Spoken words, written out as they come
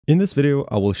In this video,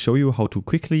 I will show you how to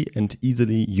quickly and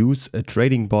easily use a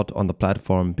trading bot on the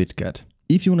platform Bitget.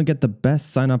 If you want to get the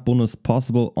best sign-up bonus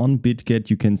possible on Bitget,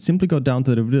 you can simply go down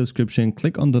to the video description,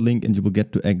 click on the link, and you will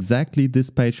get to exactly this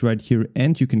page right here,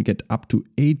 and you can get up to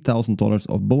 $8,000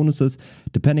 of bonuses.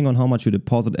 Depending on how much you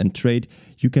deposit and trade,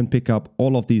 you can pick up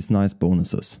all of these nice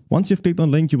bonuses. Once you've clicked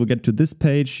on the link, you will get to this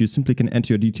page. You simply can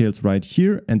enter your details right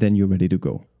here, and then you're ready to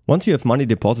go. Once you have money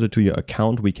deposited to your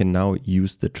account, we can now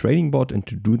use the trading bot, and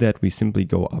to do that, we simply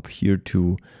go up here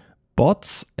to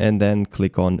bots and then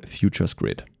click on futures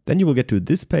grid. Then you will get to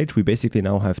this page. We basically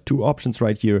now have two options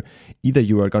right here. Either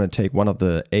you are going to take one of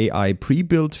the AI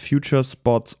pre-built futures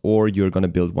bots, or you're going to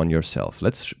build one yourself.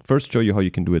 Let's first show you how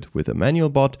you can do it with a manual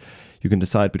bot. You can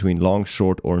decide between long,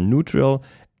 short, or neutral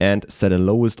and set a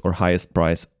lowest or highest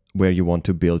price where you want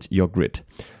to build your grid.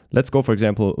 Let's go, for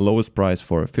example, lowest price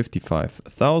for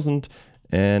 55,000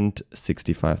 and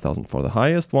 65,000 for the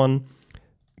highest one.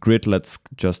 Grid, let's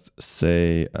just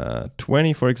say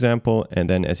 20, for example. And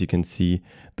then as you can see,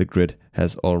 the grid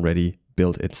has already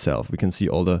built itself. We can see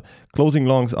all the closing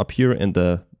longs up here and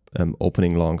the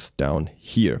opening longs down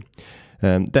here.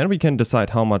 Then we can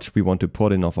decide how much we want to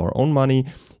put in of our own money.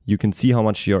 You can see how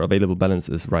much your available balance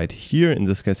is right here. In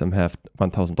this case, I have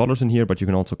 $1,000 in here, but you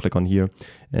can also click on here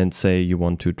and say you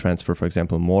want to transfer, for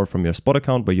example, more from your spot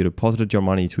account where you deposited your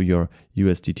money to your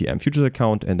USDTM futures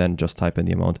account, and then just type in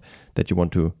the amount that you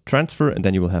want to transfer, and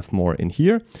then you will have more in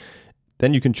here.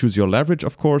 Then you can choose your leverage,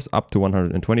 of course, up to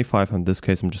 125. In this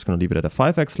case, I'm just going to leave it at a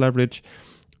 5x leverage.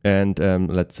 And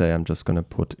let's say I'm just going to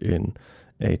put in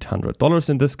 $800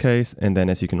 in this case. And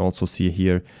then as you can also see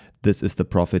here, this is the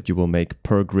profit you will make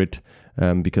per grid,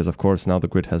 because of course now the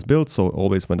grid has built. So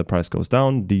always when the price goes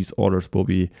down, these orders will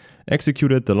be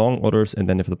executed, the long orders. And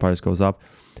then if the price goes up,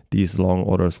 these long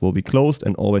orders will be closed.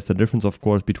 And always the difference, of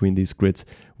course, between these grids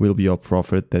will be your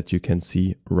profit that you can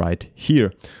see right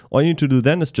here. All you need to do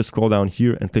then is just scroll down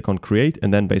here and click on create.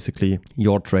 And then basically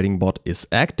your trading bot is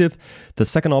active. The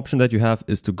second option that you have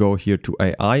is to go here to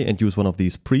AI and use one of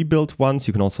these pre-built ones.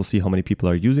 You can also see how many people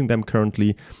are using them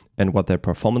currently and what their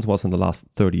performance was in the last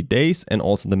 30 days, and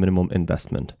also the minimum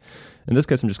investment. In this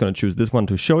case, I'm just going to choose this one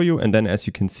to show you. And then as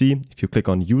you can see, if you click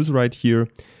on use right here,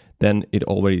 then it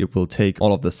will take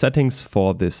all of the settings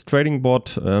for this trading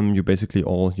bot. You basically,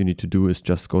 all you need to do is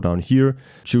just go down here,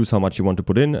 choose how much you want to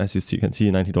put in. As you can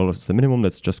see, $90 is the minimum.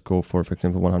 Let's just go for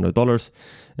example, $100.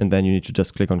 And then you need to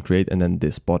just click on create, and then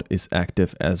this bot is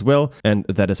active as well. And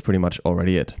that is pretty much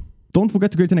already it. Don't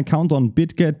forget to create an account on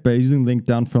Bitget by using the link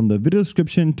down from the video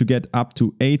description to get up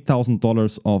to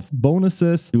 $8,000 of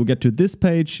bonuses. You will get to this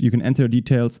page, you can enter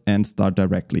details and start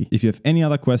directly. If you have any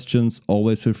other questions,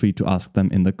 always feel free to ask them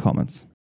in the comments.